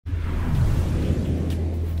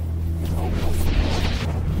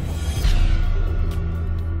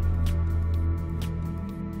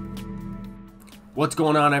What's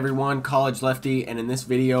going on, everyone? College Lefty, and in this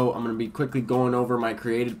video I'm going to be quickly going over my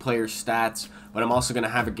created player stats, but I'm also going to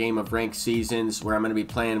have a game of ranked seasons where I'm going to be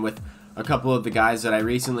playing with a couple of the guys that I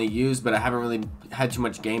recently used, but I haven't really had too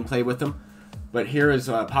much gameplay with them. But here is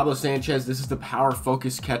Pablo Sanchez. This is the power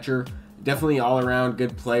focus catcher. Definitely all around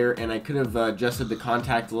good player, and I could have adjusted the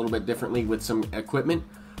contact a little bit differently with some equipment.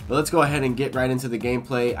 But let's go ahead and get right into the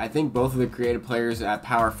gameplay. I think both of the creative players at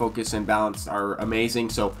power, focus, and balance are amazing,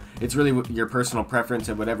 so it's really your personal preference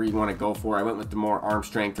of whatever you want to go for. I went with the more arm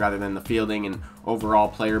strength rather than the fielding and overall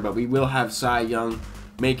player, but we will have Cy Young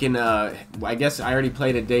making, I guess I already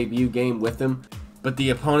played a debut game with him, but the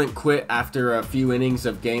opponent quit after a few innings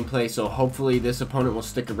of gameplay, so hopefully this opponent will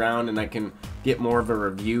stick around and I can get more of a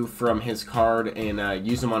review from his card and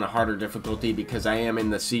use him on a harder difficulty because I am in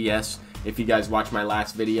the CS, if you guys watched my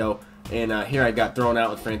last video. And here I got thrown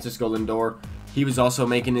out with Francisco Lindor. He was also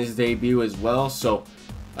making his debut as well, so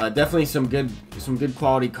definitely some good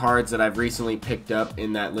quality cards that I've recently picked up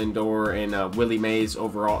in that Lindor and Willie Mays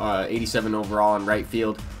overall, 87 overall in right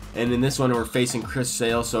field. And in this one we're facing Chris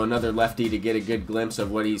Sale, so another lefty to get a good glimpse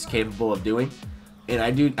of what he's capable of doing. And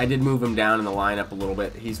I did move him down in the lineup a little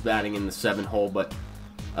bit. He's batting in the 7 hole, but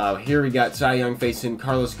here we got Cy Young facing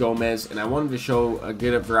Carlos Gomez, and I wanted to show a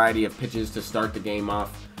good variety of pitches to start the game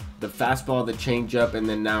off. The fastball, the changeup, and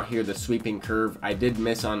then now here the sweeping curve. I did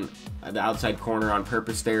miss on the outside corner on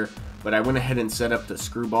purpose there, but I went ahead and set up the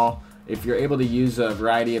screwball. If you're able to use a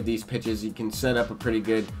variety of these pitches, you can set up a pretty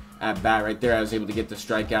good at bat right there. I was able to get the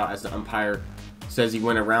strikeout as the umpire says he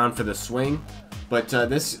went around for the swing. But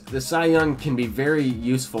the Cy Young can be very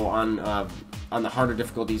useful on the harder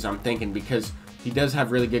difficulties, I'm thinking, because he does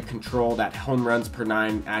have really good control. That home runs per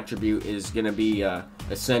 9 attribute is going to be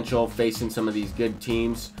essential facing some of these good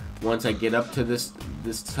teams once I get up to this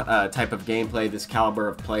type of gameplay, this caliber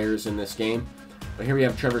of players in this game. But here we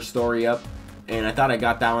have Trevor Story up, and I thought I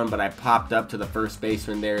got that one, but I popped up to the first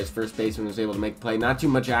baseman there. His first baseman was able to make play. Not too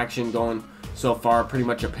much action going so far, pretty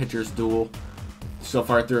much a pitcher's duel so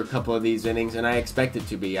far through a couple of these innings, and I expect it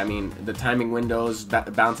to be. I mean, the timing windows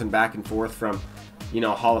bouncing back and forth from, you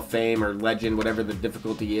know, Hall of Fame or Legend, whatever the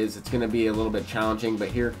difficulty is, it's going to be a little bit challenging. But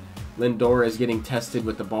here Lindor is getting tested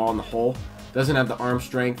with the ball in the hole. Doesn't have the arm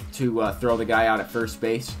strength to throw the guy out at first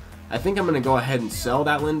base. I think I'm going to go ahead and sell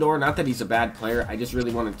that Lindor. Not that he's a bad player, I just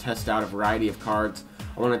really want to test out a variety of cards.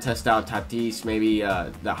 I want to test out Tatis, maybe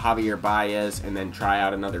the Javier Baez, and then try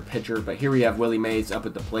out another pitcher. But here we have Willie Mays up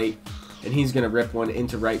at the plate, and he's going to rip one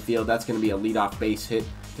into right field. That's going to be a leadoff base hit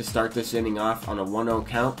to start this inning off on a 1-0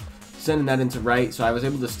 count. Sending that into right, so I was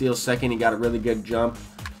able to steal second. He got a really good jump,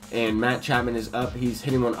 and Matt Chapman is up. He's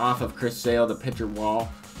hitting one off of Chris Sale, the pitcher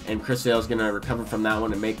wall, and Chris Sale is going to recover from that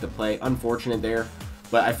one and make the play. Unfortunate there,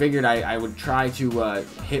 but I figured I would try to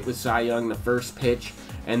hit with Cy Young the first pitch,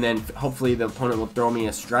 and then hopefully the opponent will throw me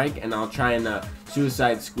a strike, and I'll try and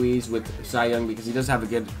suicide squeeze with Cy Young because he does have a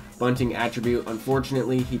good bunting attribute.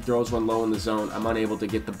 Unfortunately, he throws one low in the zone. I'm unable to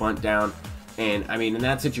get the bunt down. And I mean, in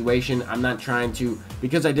that situation, I'm not trying to,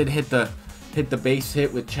 because I did hit the base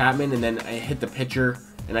hit with Chapman and then I hit the pitcher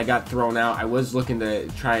and I got thrown out. I was looking to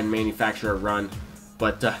try and manufacture a run,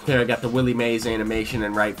 but there I got the Willie Mays animation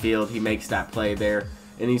in right field. He makes that play there,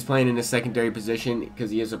 and he's playing in a secondary position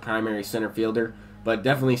because he is a primary center fielder, but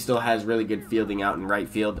definitely still has really good fielding out in right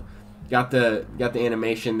field. Got the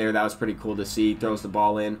animation there. That was pretty cool to see. Throws the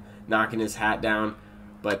ball in, knocking his hat down.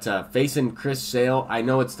 But facing Chris Sale, I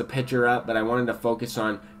know it's the pitcher up, but I wanted to focus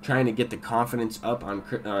on trying to get the confidence up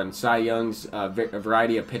on Cy Young's a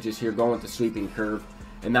variety of pitches here, going with the sweeping curve.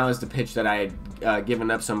 And that was the pitch that I had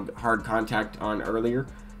given up some hard contact on earlier,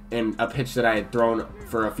 and a pitch that I had thrown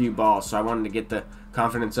for a few balls. So I wanted to get the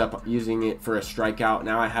confidence up using it for a strikeout.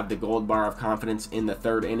 Now I have the gold bar of confidence in the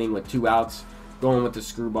 3rd inning with 2 outs, going with the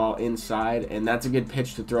screwball inside, and that's a good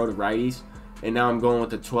pitch to throw to righties. And now I'm going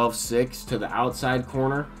with the 12-6 to the outside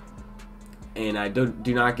corner, and I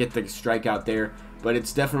do not get the strikeout there, but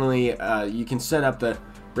it's definitely, you can set up the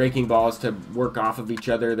breaking balls to work off of each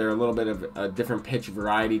other. They're a little bit of a different pitch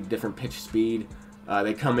variety, different pitch speed.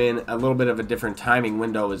 They come in a little bit of a different timing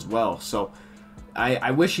window as well. So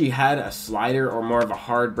I wish he had a slider or more of a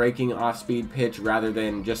hard breaking off-speed pitch rather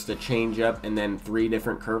than just a changeup and then 3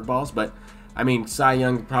 different curveballs, but I mean, Cy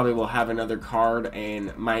Young probably will have another card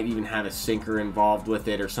and might even have a sinker involved with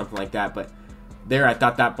it or something like that. But there, I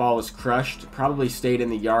thought that ball was crushed. Probably stayed in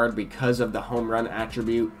the yard because of the home run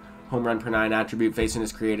attribute, home run per 9 attribute facing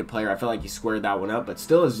his creative player. I felt like he squared that one up, but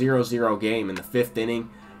still a 0-0 game in the 5th inning.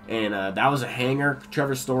 And that was a hanger.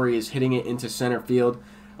 Trevor Story is hitting it into center field.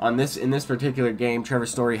 In this particular game, Trevor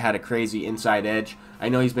Story had a crazy inside edge. I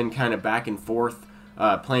know he's been kind of back and forth,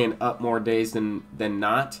 playing up more days than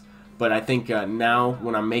not. but I think now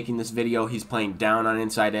when I'm making this video, he's playing down on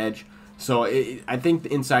inside edge. So I think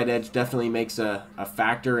the inside edge definitely makes a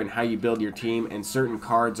factor in how you build your team, and certain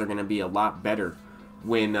cards are going to be a lot better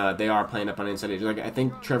when they are playing up on inside edge. Like, I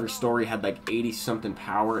think Trevor Story had like 80-something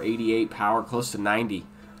power, 88 power, close to 90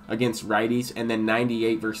 against righties, and then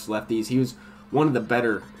 98 versus lefties. He was one of the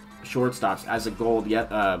better shortstops as a gold. Yet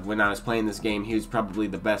when I was playing this game, he was probably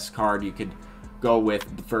the best card you could go with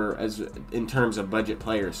in terms of budget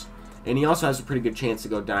players. And he also has a pretty good chance to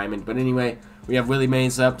go diamond. But anyway, we have Willie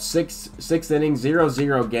Mays up, sixth inning,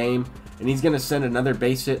 0-0 game, and he's going to send another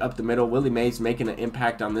base hit up the middle. Willie Mays making an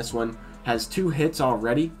impact on this one. Has 2 hits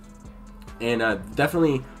already, and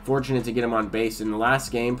definitely fortunate to get him on base. In the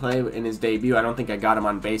last gameplay, in his debut, I don't think I got him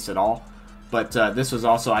on base at all. But this was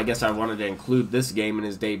also, I guess I wanted to include this game in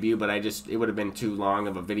his debut, but it would have been too long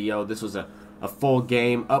of a video. This was a full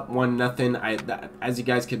game, up 1-0. As you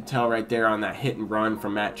guys could tell right there on that hit and run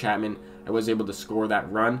from Matt Chapman, I was able to score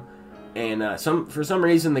that run. And for some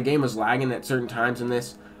reason, the game was lagging at certain times in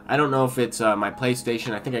this. I don't know if it's my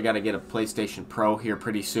PlayStation. I think I got to get a PlayStation Pro here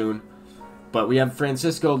pretty soon. But we have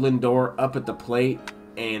Francisco Lindor up at the plate,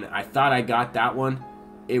 and I thought I got that one.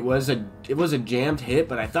 It was a jammed hit,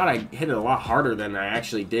 but I thought I hit it a lot harder than I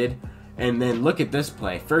actually did. And then look at this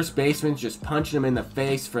play. First baseman's just punching him in the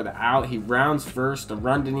face for the out. He rounds first. The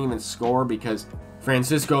run didn't even score because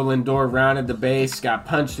Francisco Lindor rounded the base, got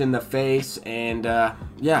punched in the face, and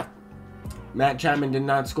yeah, Matt Chapman did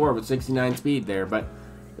not score with 69 speed there, but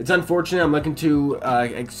it's unfortunate. I'm looking to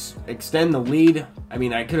extend the lead. I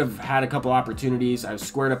mean, I could have had a couple opportunities. I've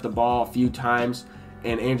squared up the ball a few times,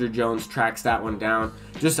 and Andrew Jones tracks that one down.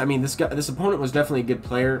 I mean, this opponent was definitely a good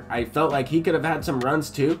player. I felt like he could have had some runs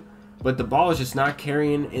too, but the ball is just not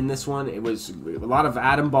carrying in this one. It was a lot of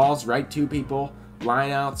atom balls, right to people,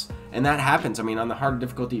 lineouts, and that happens. I mean, on the harder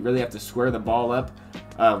difficulty, you really have to square the ball up.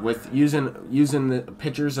 With using the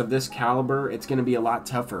pitchers of this caliber, it's going to be a lot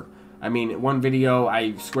tougher. I mean, in one video,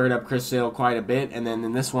 I squared up Chris Sale quite a bit, and then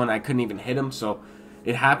in this one, I couldn't even hit him, so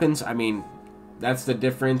it happens. I mean, that's the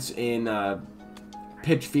difference in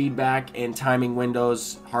pitch feedback and timing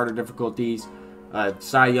windows, harder difficulties.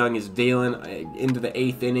 Cy Young is dealing into the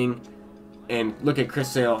 8th inning, and look at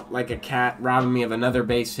Chris Sale like a cat, robbing me of another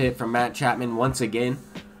base hit from Matt Chapman once again.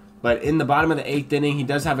 But in the bottom of the 8th inning, he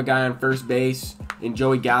does have a guy on first base in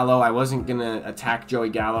Joey Gallo. I wasn't going to attack Joey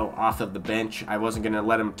Gallo off of the bench. I wasn't going to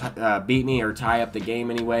let him beat me or tie up the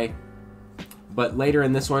game anyway. But later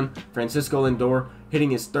in this one, Francisco Lindor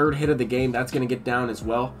hitting his 3rd hit of the game. That's going to get down as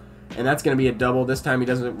well. And that's going to be a double. This time he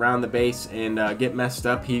doesn't round the base and get messed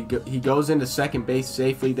up. He goes into second base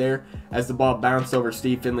safely there as the ball bounced over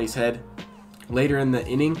Steve Finley's head. Later in the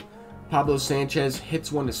inning, Pablo Sanchez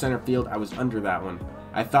hits one to center field. I was under that one.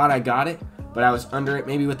 I thought I got it, but I was under it.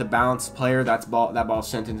 Maybe with the balanced player, that ball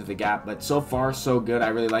sent into the gap. But so far, so good. I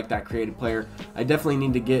really like that creative player. I definitely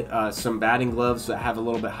need to get some batting gloves that have a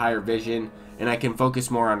little bit higher vision, and I can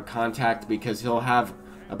focus more on contact because he'll have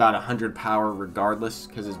about 100 power regardless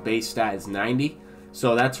because his base stat is 90.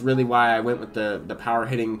 So that's really why I went with the power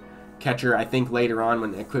hitting catcher. I think later on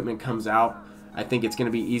when the equipment comes out, I think it's going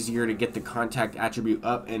to be easier to get the contact attribute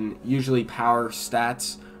up, and usually power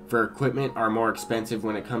stats for equipment are more expensive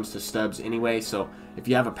when it comes to stubs anyway. So if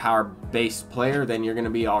you have a power-based player, then you're going to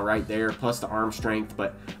be all right there, plus the arm strength.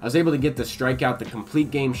 But I was able to get the strikeout, the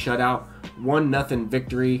complete game shutout, 1-0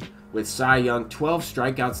 victory with Cy Young. 12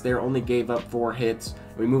 strikeouts there, only gave up 4 hits.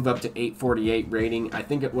 We move up to 848 rating. I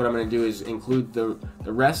think what I'm going to do is include the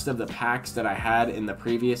rest of the packs that I had in the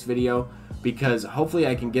previous video, because hopefully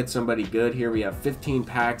I can get somebody good here. We have 15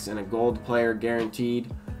 packs and a gold player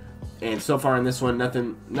guaranteed. And so far in this one,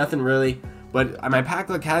 nothing really. But my pack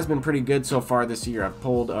luck has been pretty good so far this year. I've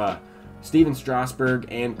pulled Steven Strasburg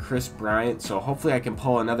and Chris Bryant. So hopefully I can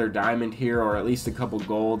pull another diamond here, or at least a couple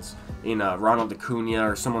golds in Ronald Acuna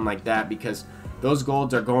or someone like that, because those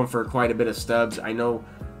golds are going for quite a bit of stubs. I know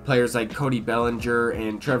players like Cody Bellinger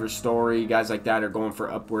and Trevor Story, guys like that, are going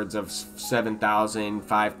for upwards of 7,000,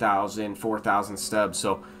 5,000, 4,000 stubs.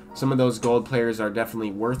 So some of those gold players are definitely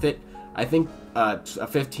worth it. I think a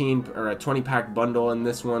 15 or a 20 pack bundle in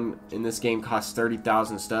this game costs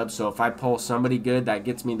 30,000 stubs. So if I pull somebody good that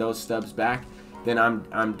gets me those stubs back, then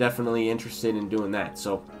I'm definitely interested in doing that.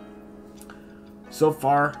 So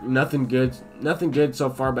far nothing good so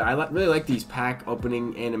far, but I really like these pack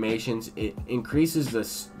opening animations. It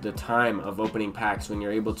increases the time of opening packs when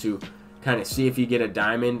you're able to kind of see if you get a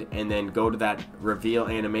diamond and then go to that reveal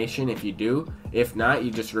animation if you do. If not,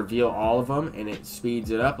 you just reveal all of them and it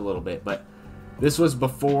speeds it up a little bit. But this was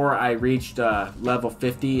before I reached level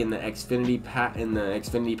 50 in the Xfinity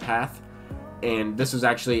path, and this was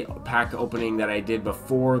actually a pack opening that I did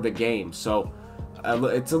before the game, so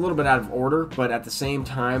it's a little bit out of order, but at the same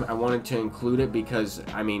time I wanted to include it because,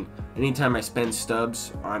 I mean, anytime I spend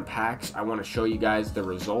stubs on packs, I want to show you guys the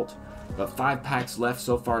result. But 5 packs left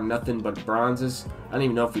so far, nothing but bronzes. I don't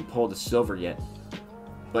even know if we pulled a silver yet.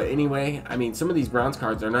 But anyway, I mean, some of these bronze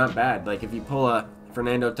cards are not bad. Like if you pull a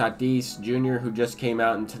Fernando Tatis Jr., who just came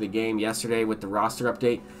out into the game yesterday with the roster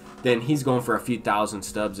update, then he's going for a few thousand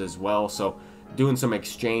stubs as well. So doing some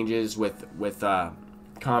exchanges with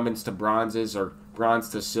commons to bronzes or bronze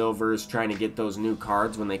to silvers, trying to get those new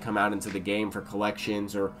cards when they come out into the game for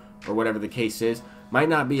collections or whatever the case is, might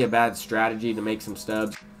not be a bad strategy to make some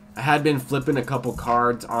stubs. I had been flipping a couple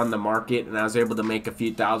cards on the market, and I was able to make a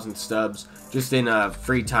few thousand stubs just in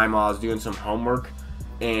free time while I was doing some homework.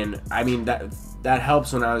 And I mean, that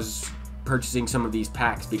helps when I was purchasing some of these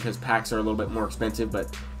packs, because packs are a little bit more expensive.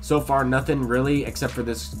 But so far nothing really except for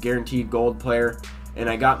this guaranteed gold player. And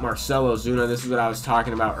I got Marcell Ozuna. This is what I was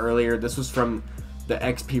talking about earlier. This was from the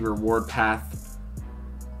XP reward path,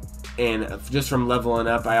 and just from leveling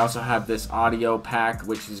up. I also have this audio pack,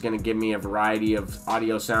 which is going to give me a variety of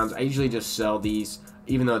audio sounds. I usually just sell these,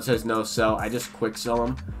 even though it says no sell. I just quick sell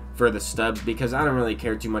them for the stubs because I don't really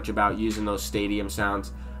care too much about using those stadium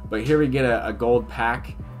sounds. But here we get a gold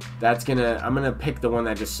pack. I'm gonna pick the one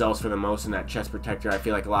that just sells for the most in that chest protector. I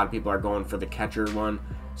feel like a lot of people are going for the catcher one,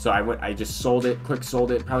 so I just sold it, quick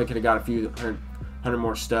sold it. Probably could have got a few hundred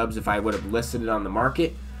more stubs if I would have listed it on the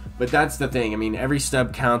market. But that's the thing. I mean, every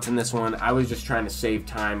stub counts in this one. I was just trying to save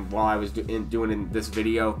time while I was doing this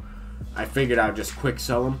video. I figured I would just quick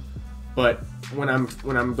sell them. But when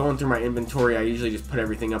I'm going through my inventory, I usually just put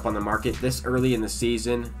everything up on the market. This early in the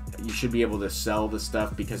season, you should be able to sell the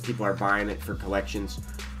stuff because people are buying it for collections.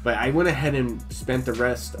 But I went ahead and spent the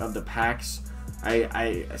rest of the packs.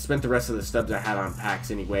 I spent the rest of the stubs I had on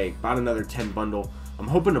packs anyway. Bought another 10 bundle. I'm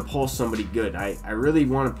hoping to pull somebody good. I really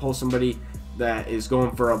want to pull somebody that is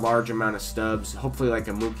going for a large amount of stubs. Hopefully like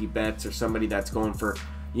a Mookie Betts or somebody that's going for,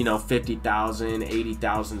 you know, 50,000,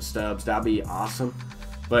 80,000 stubs. That'd be awesome.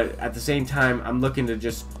 But at the same time, I'm looking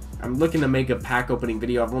to make a pack opening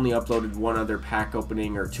video. I've only uploaded one other pack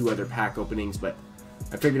opening or 2 other pack openings, but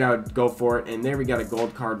I figured I would go for it. And there we got a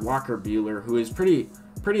gold card, Walker Buehler, who is pretty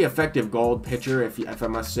effective gold pitcher, if I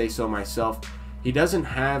must say so myself. He doesn't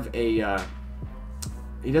have a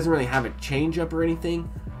he doesn't really have a changeup or anything,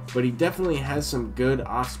 but he definitely has some good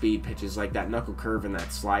off-speed pitches like that knuckle curve and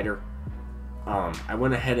that slider. I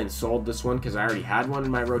went ahead and sold this one because I already had one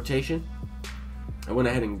in my rotation. I went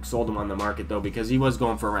ahead and sold him on the market though because he was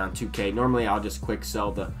going for around 2K. Normally I'll just quick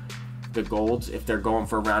sell the golds if they're going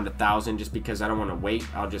for around 1,000, just because I don't want to wait.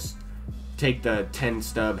 I'll just take the 10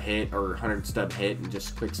 stub hit or 100 stub hit and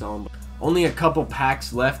just quick sell them. Only a couple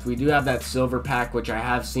packs left. We do have that silver pack, which I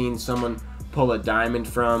have seen someone pull a diamond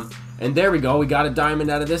from, and there we go, we got a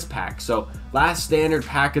diamond out of this pack. So last standard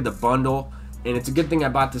pack of the bundle, and it's a good thing I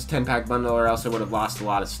bought this 10-pack bundle or else I would have lost a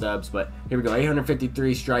lot of stubs. But here we go,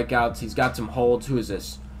 853 strikeouts. He's got some holds. Who is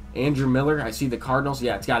this? Andrew Miller. I see the Cardinals.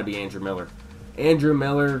 Yeah, it's got to be Andrew Miller. Andrew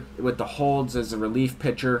Miller with the holds as a relief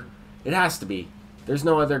pitcher. It has to be. There's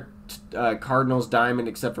no other Cardinals diamond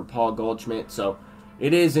except for Paul Goldschmidt. So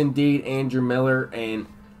it is indeed Andrew Miller, and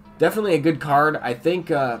definitely a good card. I think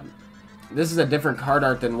this is a different card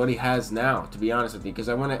art than what he has now, to be honest with you, because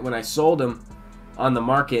when I sold him on the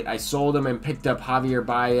market, I sold him and picked up Javier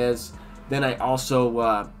Baez. Then I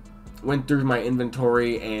also went through my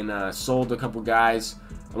inventory and sold a couple guys.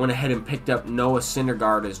 I went ahead and picked up Noah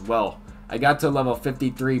Syndergaard as well. I got to level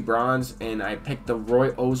 53 bronze, and I picked the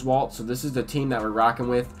Roy Oswalt. So this is the team that we're rocking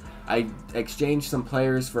with. I exchanged some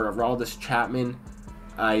players for Aroldis Chapman.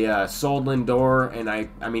 I sold Lindor, and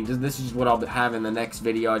I mean, this is what I'll have in the next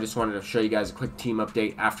video. I just wanted to show you guys a quick team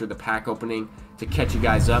update after the pack opening to catch you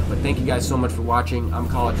guys up. But thank you guys so much for watching. I'm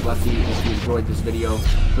College Lefty. If you enjoyed this video,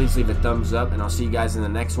 please leave a thumbs up, and I'll see you guys in the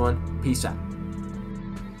next one. Peace out.